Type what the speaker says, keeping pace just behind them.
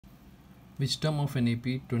Which term of an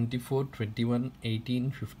AP 24, 21, 18,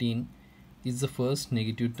 15 is the first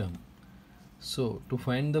negative term? So to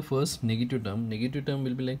find the first negative term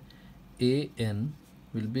will be like an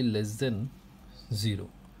will be less than 0.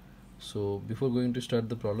 So before going to start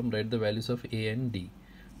the problem, write the values of a and d.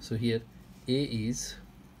 So here a is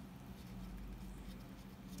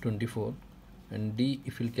 24 and d,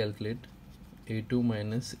 if you calculate, a2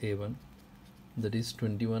 minus a1, that is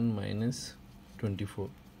 21 minus 24,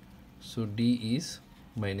 so d is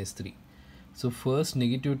minus 3. So first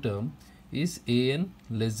negative term is an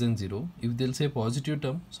less than 0. If they'll say positive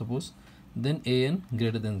term, suppose, then an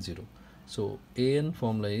greater than 0. So an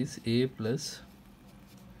formula is a plus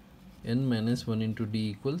n minus 1 into d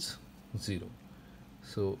equals 0.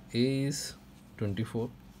 So a is 24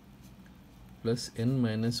 plus n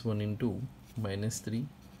minus 1 into minus 3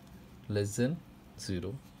 less than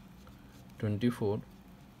 0. 24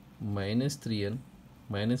 minus 3n,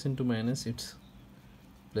 minus into minus, it's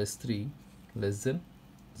plus 3 less than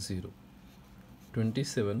 0.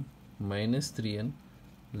 27 minus 3n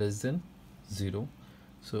less than 0.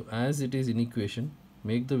 So as it is in equation,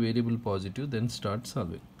 make the variable positive, then start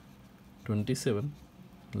solving. 27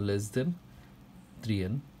 less than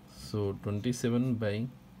 3n, so 27 by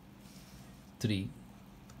 3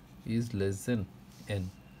 is less than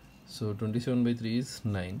n. So 27 by 3 is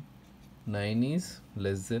 9. 9 is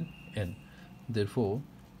less than n. Therefore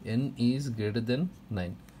n is greater than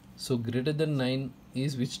 9. So greater than 9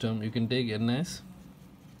 is which term? You can take n as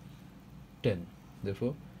 10.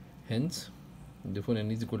 Therefore n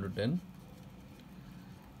is equal to 10.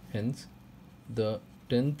 Hence the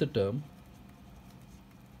 10th term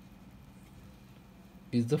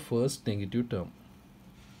is the first negative term.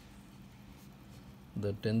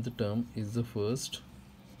 The 10th term is the first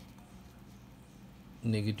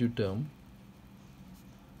negative term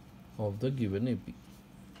of the given AP.